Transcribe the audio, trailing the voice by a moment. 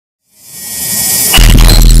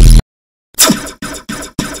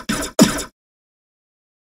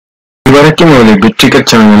இதுவரைக்கும் ஒரு பிட்ரிக்கெட்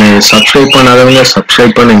சேனலை சப்ஸ்கிரைப் பண்ணாதவங்க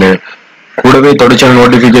சப்ஸ்கிரைப் பண்ணுங்க. கூடவே தொடர்ச்சி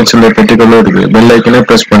நோட்டிபிகேஷன்ல பெற்றுக்கொள்வதற்கு பெல் ஐக்கனை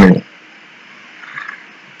பிரஸ் பண்ணுங்க.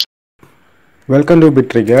 வெல்கம் டு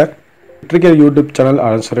பிட்ரிகர் யூடியூப் சேனல்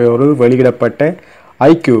ஆசிரியரோடு வெளியிடப்பட்ட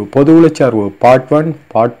ஐக்யூ பொது உளச்சார்பு பார்ட் 1,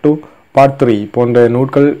 பார்ட் 2, பார்ட் 3 போன்ற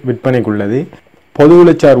நூல்கள் விற்பனைக்குள்ளது. பொது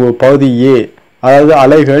உளச்சார்பு பகுதி ஏ, அதாவது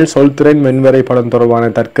அலைகள், சொல்திறன், மென்வரை படம்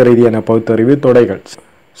தொடர்பான தர்க்க ரீதியான பகுத்தறிவு தொடைகள்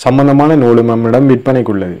சம்பந்தமான நூலும் நம்மிடம்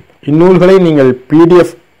விற்பனைக்குள்ளது. இந்நூல்களை நீங்கள் PDF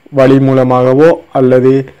வழி மூலமாகவோ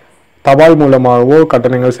அல்லது தபால் மூலமாகவோ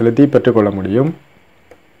கட்டணங்கள் செலுத்தி பெற்றுக்கொள்ள முடியும்.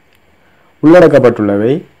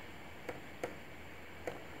 உள்ளடக்கப்பட்டுள்ளவை: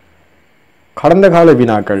 கடந்த கால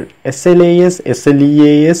வினாக்கள் SLAS,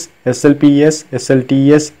 SLEAS, SLPS,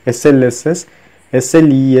 SLTS, SLSS,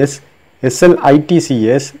 SLES,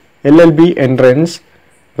 SLITCS, LLB entrance,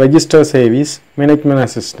 register service, management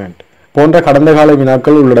assistant போன்ற கடந்த கால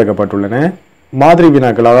வினாக்கள் உள்ளடக்கப்பட்டுள்ளன. மாதிரி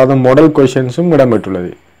வினாக்கள், அதாவது மாடல் கொஸ்டின்ஸும் இடம்பெற்றுள்ளது.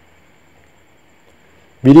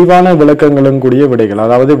 விரிவான விளக்கங்களும் கூடிய விடைகள்,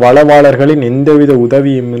 அதாவது வளவாளர்களின் எந்தவித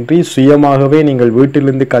உதவியுமின்றி சுயமாகவே நீங்கள்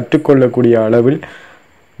வீட்டிலிருந்து கற்றுக்கொள்ளக்கூடிய அளவில்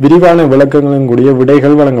விரிவான விளக்கங்களும் கூடிய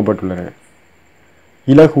விடைகள் வழங்கப்பட்டுள்ளன.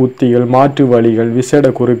 இலகு உத்திகள், மாற்று வழிகள், விசேட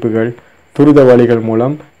குறிப்புகள், துரித வழிகள்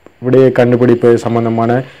மூலம் விடையை கண்டுபிடிப்பது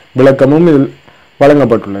சம்பந்தமான விளக்கமும் இதில்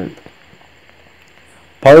வழங்கப்பட்டுள்ளது.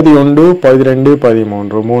 பகுதி 1, பகுதி 2,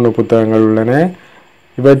 13 3 புத்தகங்கள் உள்ளன.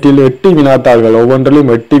 இவற்றில் 8 வினாத்தாள்கள், ஒவ்வொன்றிலும்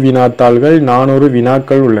 8 வினாத்தாள்கள், 400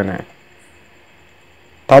 வினாக்கள் உள்ளன.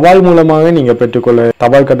 தபால் மூலமாக நீங்கள் பெற்றுக்கொள்ள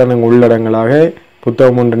தபால் கட்டணம் உள்ளடங்களாக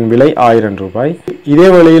புத்தகம் ஒன்றின் விலை 1000 ரூபாய். இதே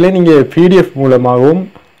வேளையில் நீங்கள் PDF மூலமாகவும்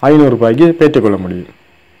 500 ரூபாய்க்கு பெற்றுக்கொள்ள முடியும்.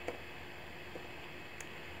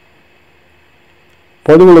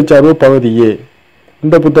 பொது உளச்சார்பு பகுதி ஏ,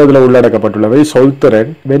 இந்த புத்தகத்தில் உள்ளடக்கப்பட்டுள்ளவை: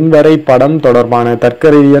 சொல்திறன், வெண்வரை படம் தொடர்பான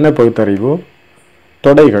தர்க்க ரீதியான பகுத்தறிவு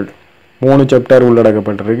தொடைகள் 3 சாப்டர்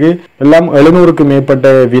உள்ளடக்கப்பட்டிருக்கு. எல்லாம் 700க்கு மேற்பட்ட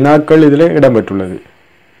வினாக்கள் இதில் இடம்பெற்றுள்ளது.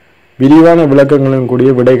 விரிவான விளக்கங்களும் கூடிய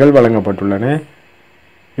விடைகள் வழங்கப்பட்டுள்ளன.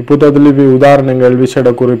 இப்புத்தகத்தில் உதாரணங்கள், விசேட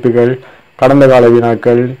குறிப்புகள், கடந்த கால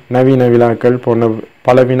வினாக்கள், நவீன வினாக்கள் போன்ற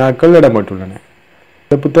பல வினாக்கள் இடம்பெற்றுள்ளன.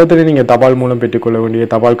 இந்த புத்தகத்தில் நீங்கள் தபால் மூலம் பெற்றுக்கொள்ள வேண்டிய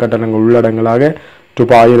தபால் கட்டணங்கள் உள்ளடங்களாக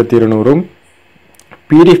ரூபாய் 1200,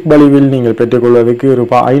 PDF வழிவில் நீங்கள் பெற்றுக்கொள்வதற்கு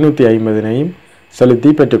ரூபாய் 550 செலுத்தி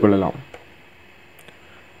பெற்றுக்கொள்ளலாம்.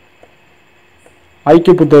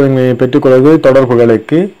 ஐக்கிய புத்தகங்களை பெற்றுக்கொள்வது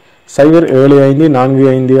தொடர்புகளுக்கு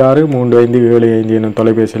 0754563575 எனும்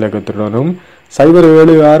தொலைபேசி இலக்கத்துடனும்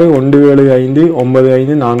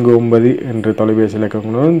 0761759549 என்ற தொலைபேசி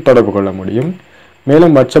இலக்கங்களுடன் தொடர்பு கொள்ள முடியும்.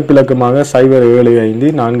 மேலும் வாட்ஸ்அப் இலக்கமாக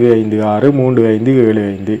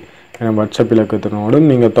 0754563575 என வாட்ஸ்அப் இலக்கத்தினோடும்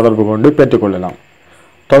நீங்கள் தொடர்பு கொண்டு பெற்றுக்கொள்ளலாம்.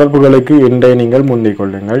 தொடர்புகளுக்கு இன்றைய நீங்கள் முந்திக்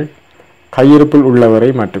கொள்ளுங்கள். கையிருப்பில் உள்ளவரை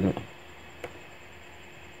மட்டுமே.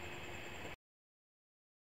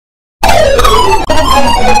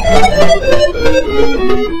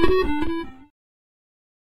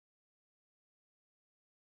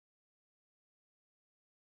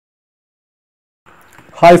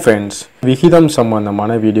 ஹாய் ஃப்ரெண்ட்ஸ், விகிதம்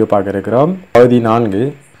சம்பந்தமான வீடியோ பார்க்க இருக்கிறோம். பகுதி 4,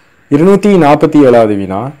 247வது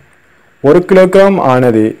வினா. 1 கிலோகிராம்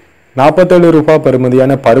ஆனது 47 ரூபாய்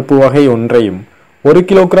பெறுமதியான பருப்பு வகை ஒன்றையும் 1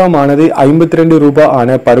 கிலோகிராம் ஆனது 52 ரூபாய் ஆன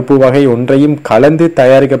பருப்பு வகை ஒன்றையும் கலந்து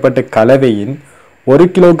தயாரிக்கப்பட்ட கலவையின் 1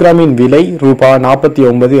 கிலோகிராமின் விலை ரூபாய்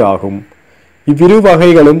 49 ஆகும். இவ்விரு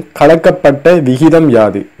வகைகளும் கலக்கப்பட்ட விகிதம்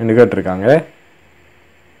யாது என்று கேட்டிருக்காங்க.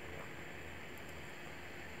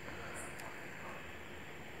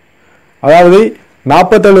 அதாவது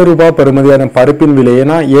 47 ரூபாய் பெறுமதியான பருப்பின் விலையை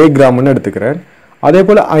நான் A கிராம்னு எடுத்துக்கிறேன். அதே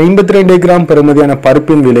போல 52 கிராம் பெறுமதியான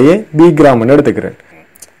பருப்பின் விலையை B கிராம்னு எடுத்துக்கிறேன்.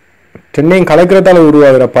 சென்னையும் கலக்கிறதால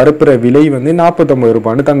உருவாகிற பருப்புற விலை 49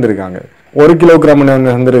 ரூபான்னு தந்திருக்காங்க. 1 கிலோகிராம்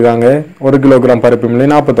தந்திருக்காங்க. 1 கிலோகிராம் பருப்பின் விலை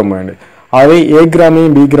 49. அவை A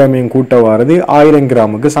கிராமையும் B கிராமையும் கூட்ட வாரது 1000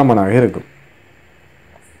 கிராமுக்கு சமனாக இருக்கும்.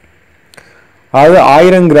 அதாவது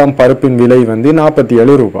 1000 கிராம் பருப்பின் விலை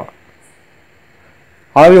 47 ரூபாய்.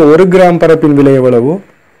 ஆகவே 1 கிராம் பருப்பின் விலை எவ்வளவு?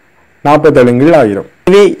 47/1000.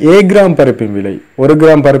 இதே A கிராம் பருப்பின் விலை, 1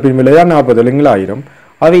 கிராம் பருப்பின் விலை தான் 47/1000.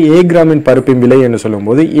 அவை A கிராமின் பருப்பின் விலை என்று சொல்லும்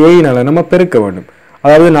போது ஏயினால நம்ம பெருக்க வேண்டும்.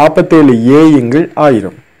 அதாவது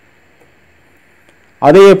 47A/1000.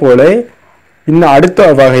 அதே போல இன்னும் அடுத்த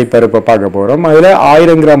வகை பருப்பை பார்க்க போறோம். அதுல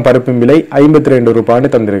 1000 கிராம் பருப்பின் விலை 52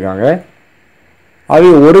 ரூபான்னு தந்திருக்காங்க. அவை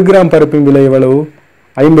 1 கிராம் பருப்பின் விலை எவ்வளவு?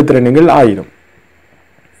 52/1000.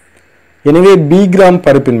 எனவே B கிராம்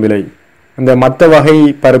பருப்பின் விலை, அந்த மற்ற வகை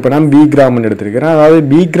பருப்பு நான் B கிராம்னு எடுத்திருக்கிறேன். அதாவது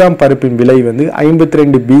B கிராம் பருப்பின் விலை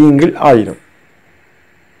 52B/1000.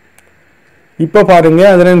 இப்ப பாருங்க,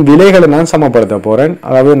 அதன் விலைகளை நான் சமப்படுத்த போறேன்.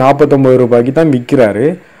 அதாவது 49 ரூபாய்க்கு தான் விற்கிறாரு.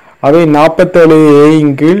 அவை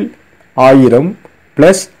 47A/1000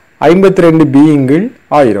 பிளஸ் 52 பி இங்கிள்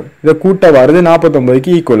 1000. இதை கூட்ட வருது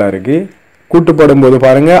 49க்கு ஈக்குவலாக இருக்கு. கூட்டுப்படும் போது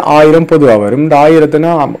பாருங்க 1000 பொதுவாக வரும். இந்த 1000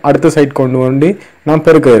 நான் அடுத்த சைட் கொண்டு வந்து நான்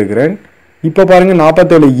பெருக்க இருக்கிறேன். இப்போ பாருங்க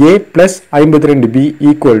 47A + 52B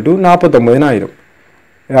 = 49,000.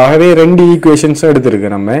 ஆகவே ரெண்டு ஈக்குவேஷன்ஸ் எடுத்திருக்கு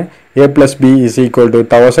நம்ம. A + B =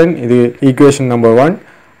 1000. இது ஈக்குவேஷன் நம்பர் 1.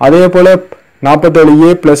 அதே போல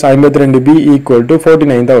 47A + 52B =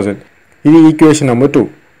 49,000. இது ஈக்குவேஷன் நம்பர் 2.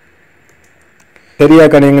 சரியா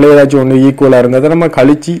கணங்களே ஏதாச்சும் ஒன்று ஈக்குவலாக இருந்தால் நம்ம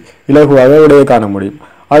கழிச்சு இலகுவாக விடையை காண முடியும்.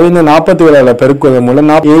 அது இந்த 47 பெருக்குவதன்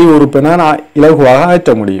மூலம் A உறுப்பினை நான் இலகுவாக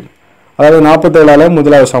ஆற்ற முடியும். அதாவது 47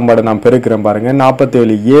 முதலாவது சமன்பாடு நான் பெருக்கிறேன் பாருங்க.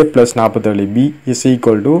 47A + 47B =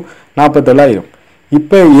 47,000.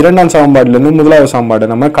 இப்போ இரண்டாம் சமன்பாட்டிலிருந்து முதலாவது சமன்பாடு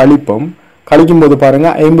நம்ம கழிப்போம். கழிக்கும் போது பாருங்க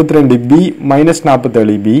 52B -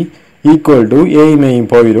 47B = A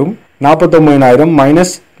போயிடும். 49,000 -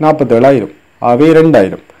 47,000 ஆகவே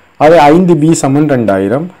 2000. அது 5B =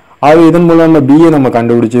 2000. ஆகவே இதன் மூலம் நம்ம B நம்ம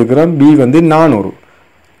கண்டுபிடிச்சிருக்கிறோம். B 400.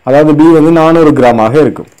 அதாவது B 400 கிராமாக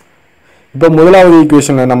இருக்கும். இப்போ முதலாவது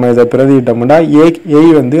ஈக்குவேஷனில் நம்ம இதை பிரதியிட்டோம்னா A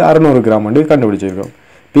 600 கிராம் கண்டுபிடிச்சிருக்கோம்.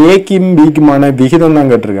 இப்போ ஏக்கும் பிக்குமான விகிதம் தான்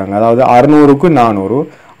கேட்டிருக்காங்க. அதாவது 600க்கு 400,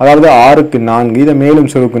 அதாவது 6க்கு 4. இதை மேலும்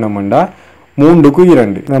சுருக்கணும்னா 3க்கு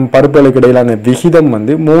 2. நம்ம பருப்புகளுக்கு இடையிலான விகிதம்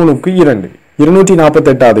 3க்கு 2.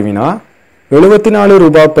 248வது வினா. 74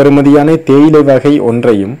 ரூபாய் பெறுமதியான தேயிலை வகை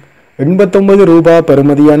ஒன்றையும் 89 ரூபாய்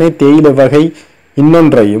பெறுமதியான தேயிலை வகை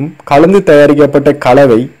இன்னொன்றையும் கலந்து தயாரிக்கப்பட்ட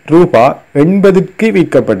கலவை ரூபாய் 80க்கு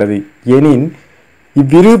விற்கப்பட்டது எனின்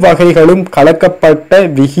இவ்விரு வகைகளும் கலக்கப்பட்ட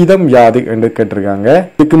விகிதம் யாது என்று கேட்டிருக்காங்க.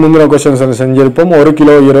 இதுக்கு முந்தின கொஸ்டின்ஸ் செஞ்சிருப்போம். 1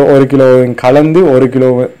 கிலோ 1 கிலோ கலந்து 1 கிலோ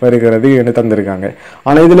வருகிறது என்று தந்திருக்காங்க.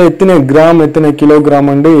 ஆனால் இதுல எத்தனை கிராம் எத்தனை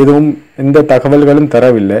கிலோகிராம் எதுவும் எந்த தகவல்களும்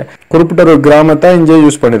தரவில்லை. குறிப்பிட்ட ஒரு கிராமத்தை இங்கே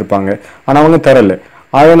யூஸ் பண்ணிருப்பாங்க, ஆனா அவங்க தரல.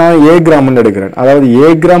 ஆக நான் A கிராம் எடுக்கிறேன். அதாவது A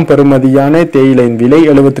கிராம் பெறுமதியான தேயிலையின் விலை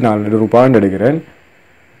 74 ரூபாய் எடுக்கிறேன்.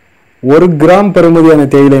 1 கிராம் பெறுமதியான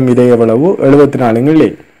தேயிலையின் விலை எவ்வளவு? 74 A.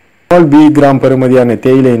 B கிராம் பெறுமதியான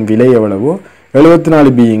தேயிலையின் விலை எவ்வளவு?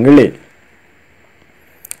 74 B A.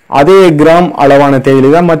 அதே கிராம் அளவான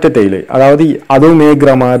தேயிலை தான் மற்ற தேயிலை, அதாவது அதுவும் A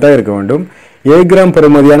கிராமாக தான் இருக்க வேண்டும். A கிராம்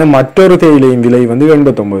பெறுமதியான மற்றொரு தேயிலையின் விலை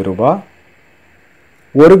 89 ரூபாய்.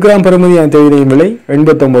 1 கிராம் பெறுமதியான தேயிலையின் விலை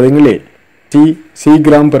 89 A. C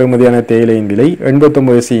கிராம் பெறுமதியான தேயிலையின் விலை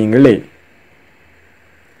 89 C A.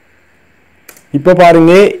 இப்ப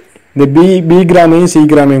பாருங்க, இந்த B கிராமையும் C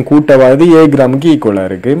கிராமையும் கூட்டவாது A கிராமுக்கு ஈக்குவலா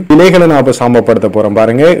இருக்கு. விலைகளை நான் இப்ப சமப்படுத்த போறோம்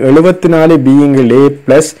பாருங்க. 74 B A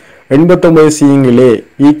 + 89 C A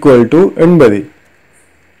 = 80.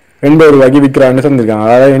 80 ரூபாய்க்கு விற்கிறான்னு தந்திருக்காங்க.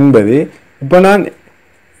 அதாவது 80. இப்ப நான்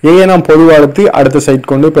A நான் பொதுவாக எடுத்து அடுத்த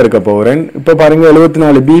சைட் கொண்டு பெருக்க போகிறேன். இப்போ பாருங்க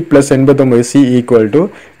 74B + 89C =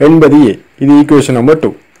 80A. இது ஈக்குவேஷன் நம்பர்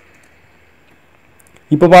 2.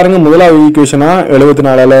 இப்போ பாருங்க முதலாவது ஈக்குவேஷனா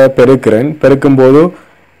 74 பெருக்கிறேன். பெருக்கும் போது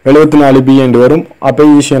 74B என்று வரும். அப்போ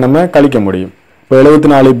ஈஸியா நம்ம கழிக்க முடியும். இப்போ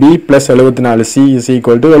 74B + 74C =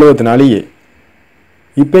 74A.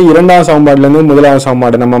 இப்போ இரண்டாம் சமன்பாடுல இருந்து முதலாவது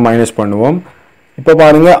சமன்பாடை நம்ம மைனஸ் பண்ணுவோம். இப்போ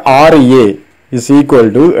பாருங்க 6A =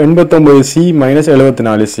 89C -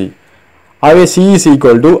 74C. ஆகவே C =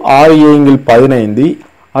 6A × 15.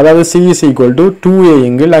 அதாவது C = 2A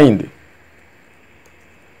 × 5.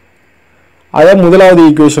 அதே முதலாவது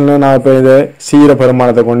ஈக்குவேஷன்ல நான் இப்போ இதை சீர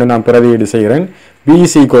பெருமானத்தை கொண்டு நான் பிரதியீடு செய்கிறேன். B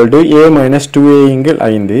 = A - 2A ×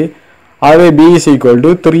 5. ஆகவே B =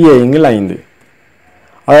 3A × 5.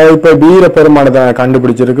 அதாவது இப்போ B பெருமானத்தை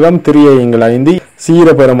கண்டுபிடிச்சிருக்கிறோம். 3A × 5. C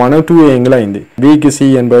பெருமானம் 2A × 5. B க்கு C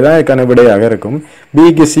என்பதுதான் இதுக்கான விடையாக இருக்கும். B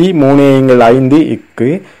க்கு C 3A × 5 க்கு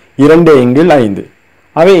 2A × 5.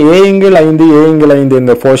 ஆகவே A × 5 A × 5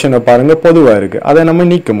 என்ற போர்ஷனை பாருங்க பொதுவாக இருக்கு. அதை நம்ம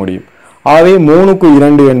நீக்க முடியும். ஆகவே 3க்கு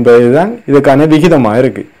 2 என்பதுதான் இதுக்கான விகிதமாக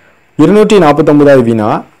இருக்கு. 249வது வினா.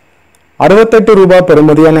 68 ரூபாய்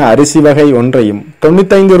பெறுமதியான அரிசி வகை ஒன்றையும்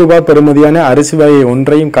 95 ரூபாய் பெறுமதியான அரிசி வகை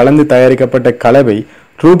ஒன்றையும் கலந்து தயாரிக்கப்பட்ட கலவை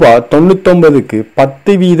ரூபாய் 99க்கு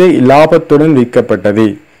 10% லாபத்துடன் விற்கப்பட்டது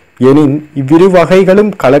எனின் இவ்விரு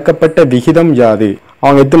வகைகளும் கலக்கப்பட்ட விகிதம் யாது?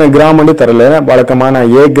 அவங்க எத்தனை கிராம் தரல. வழக்கமான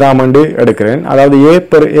A கிராம் எடுக்கிறேன். அதாவது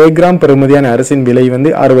A கிராம் பெறுமதியான அரிசியின் விலை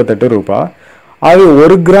 68 ரூபாய். ஆகவே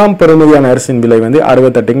 1 கிராம் பெறுமதியான அரிசியின் விலை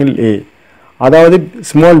 68 A. அதாவது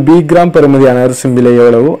ஸ்மால் B கிராம் பெறுமதியான அரிசியின் விலை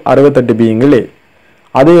எவ்வளவு? 68 B A.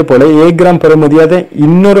 அதே போல A கிராம் பெறுமதியான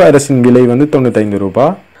இன்னொரு அரிசியின் விலை 95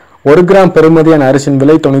 ரூபாய். 1 கிராம் பெறுமதியான அரிசியின்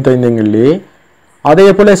விலை 95 A. அதே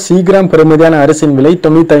போல C கிராம் பெறுமதியான அரிசியின் விலை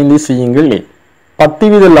 95 C A.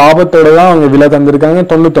 10% லாபத்தோட தான் அவங்க விலை தந்திருக்காங்க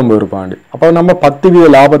 99 ரூபாய். அப்போ நம்ம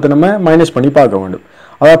 10% லாபத்தை நம்ம மைனஸ் பண்ணி பார்க்க வேண்டும்.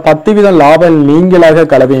 அதாவது 10% லாபம் நீங்களாக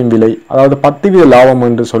கலவையின் விலை, அதாவது 10% லாபம்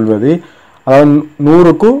என்று சொல்வது, அதாவது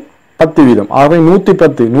 100க்கு 10 வீதம். ஆகவே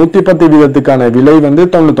 110 வீதத்துக்கான விலை வந்து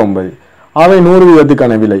 99. ஆகவே 100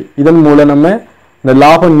 வீதத்துக்கான விலை. இதன் மூலம் நம்ம இந்த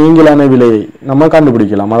லாபம் நீங்களான விலையை நம்ம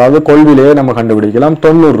கண்டுபிடிக்கலாம். அதாவது கொள் விலையை நம்ம கண்டுபிடிக்கலாம்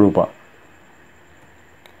 90 ரூபாய்.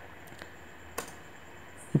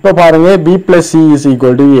 இப்ப பாருங்க B plus C is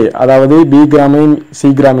equal to A. அதாவது B கிராமையும்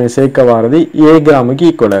C கிராமையும் சேர்க்க வாரது A கிராமுக்கு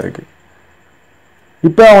ஈக்குவலா இருக்கு.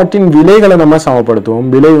 இப்ப அவற்றின் விலைகளை நம்ம சமப்படுத்துவோம்.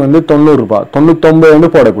 விலை வந்து 90 ரூபாய். 99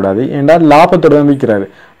 போடக்கூடாது. ஏன்னா லாபத்தோட தான் விற்கிறாரு.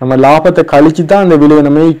 நம்ம லாபத்தை கழிச்சு தான் அந்த விலையை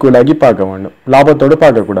நம்ம ஈக்குவலாகி பார்க்க வேண்டும். லாபத்தோடு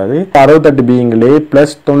பார்க்கக்கூடாது. 68 B A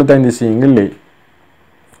plus 95 C A.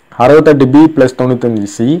 68 B plus 95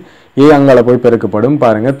 C A அங்கால போய் பெருக்கப்படும்.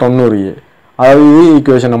 பாருங்க 90 A. அதாவது இது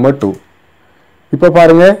ஈக்குவேஷன் நம்பர் 2. இப்ப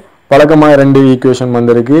பாருங்க வழக்கமாக 2 ஈக்குவேஷன்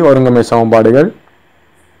வந்திருக்கு. ஒருங்கமை சமன்பாடுகள்.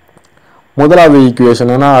 முதலாவது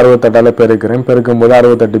ஈக்குவேஷன் 68 பெருக்கிறேன். பெருக்கும்போது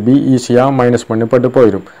 68 B ஈஸியா மைனஸ் பண்ணப்பட்டு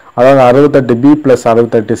போயிடும். அதாவது 68 B plus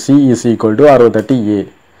 68 C is equal to 68 A.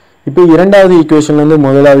 இப்போ இரண்டாவது ஈக்குவேஷன்ல இருந்து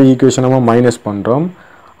முதலாவது ஈக்குவேஷன் நம்ம மைனஸ் பண்றோம்.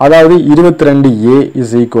 அதாவது 22 A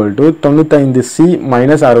is equal to 95 C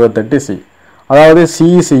minus 68 C. அதாவது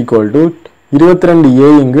C is equal to 22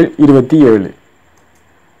 A இங்கு 27.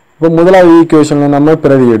 இப்போ முதலாவது ஈக்குவேஷன்ல நம்ம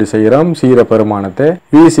பிரதியீடு செய்கிறோம் சீர பெருமானத்தை.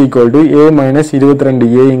 V is equal to A minus 22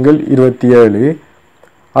 A இங்கு 27.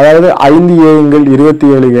 அதாவது 5 A இங்கு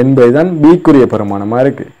 27 என்பதுதான் B க்குரிய பெருமானமா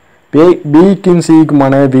இருக்கு. Bக்கும்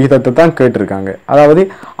Cக்குமான விகிதத்தை தான் கேட்டிருக்காங்க. அதாவது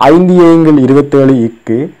 5 A இங்கு 27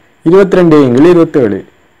 இக்கு 22 A இங்கு 27.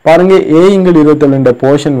 பாருங்க A இங்கு 27 என்ற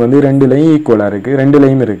போர்ஷன் வந்து ரெண்டுலையும் ஈக்குவலா இருக்கு.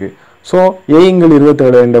 ரெண்டுலையும் இருக்கு. ஸோ ஏங்கள்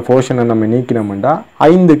 27 என்ற போர்ஷனை நம்ம நீக்கினோம்னா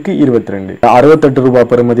 5க்கு 22. 68 ரூபாய்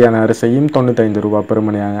பெறுமதியான அரசையும் 95 ரூபாய்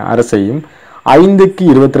பெறுமதியான அரசையும் 5க்கு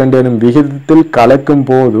 22 எனும் விகிதத்தில் கலக்கும்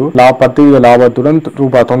போது 10 லாபத்துடன்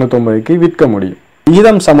ரூபாய் 99க்கு விற்க முடியும்.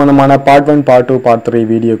 விகிதம் சம்பந்தமான பார்ட் 1, பார்ட் 2, பார்ட் 3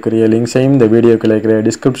 வீடியோக்குரிய லிங்க்ஸையும் இந்த வீடியோக்குள்ள இருக்கிற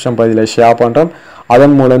டிஸ்கிரிப்ஷன் பகுதியில் ஷேர் பண்ணுறோம்.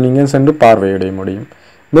 அதன் மூலம் நீங்கள் சென்று பார்வையிட முடியும்.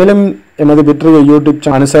 மேலும் எமது விற்று யூடியூப்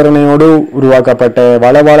அனுசரணையோடு உருவாக்கப்பட்ட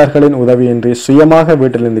வளவாளர்களின் உதவியின்றி சுயமாக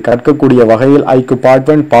வீட்டிலிருந்து கற்கக்கூடிய வகையில் ஐக்கு பார்ட்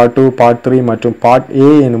 1, பார்ட் 2, பார்ட் 3 மற்றும் பார்ட் A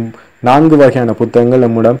எனும் 4 வகையான புத்தகங்கள்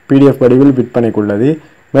நம்முடன் PDF வடிவில் விற்பனைக்குள்ளது.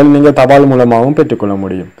 மேலும் நீங்கள் தபால் மூலமாகவும் பெற்றுக்கொள்ள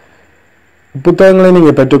முடியும். புத்தகங்களை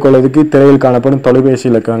நீங்கள் பெற்றுக்கொள்வதற்கு திரையில் காணப்படும் தொலைபேசி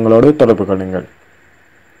இலக்கங்களோடு தொடர்பு கொள்ளுங்கள்.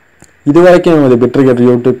 இதுவரைக்கும் எமது விற்று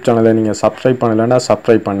யூடியூப் சேனலை நீங்கள் சப்ஸ்கிரைப் பண்ணலைன்னா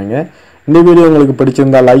சப்ஸ்கிரைப் பண்ணுங்க. இந்த வீடியோ உங்களுக்கு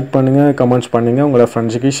பிடிச்சிருந்தா லைக் பண்ணுங்க, கமெண்ட்ஸ் பண்ணுங்க, உங்களோட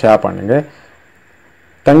ஃப்ரெண்ட்ஸுக்கு ஷேர் பண்ணுங்க.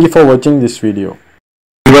 தேங்க்யூ ஃபார் வாட்சிங் திஸ் வீடியோ.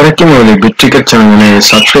 இதுவரைக்கும் ஒரு விட்ரிகட் சேனலை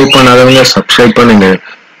சப்ஸ்கிரைப் பண்ணாதவங்க சப்ஸ்கிரைப் பண்ணுங்க.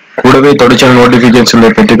 கூடவே தொடர்ச்சியான நோட்டிபிகேஷன்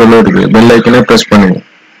பெற்றுக்கொள்வதற்கு பெல் ஐக்கனை பிரஸ் பண்ணுங்க.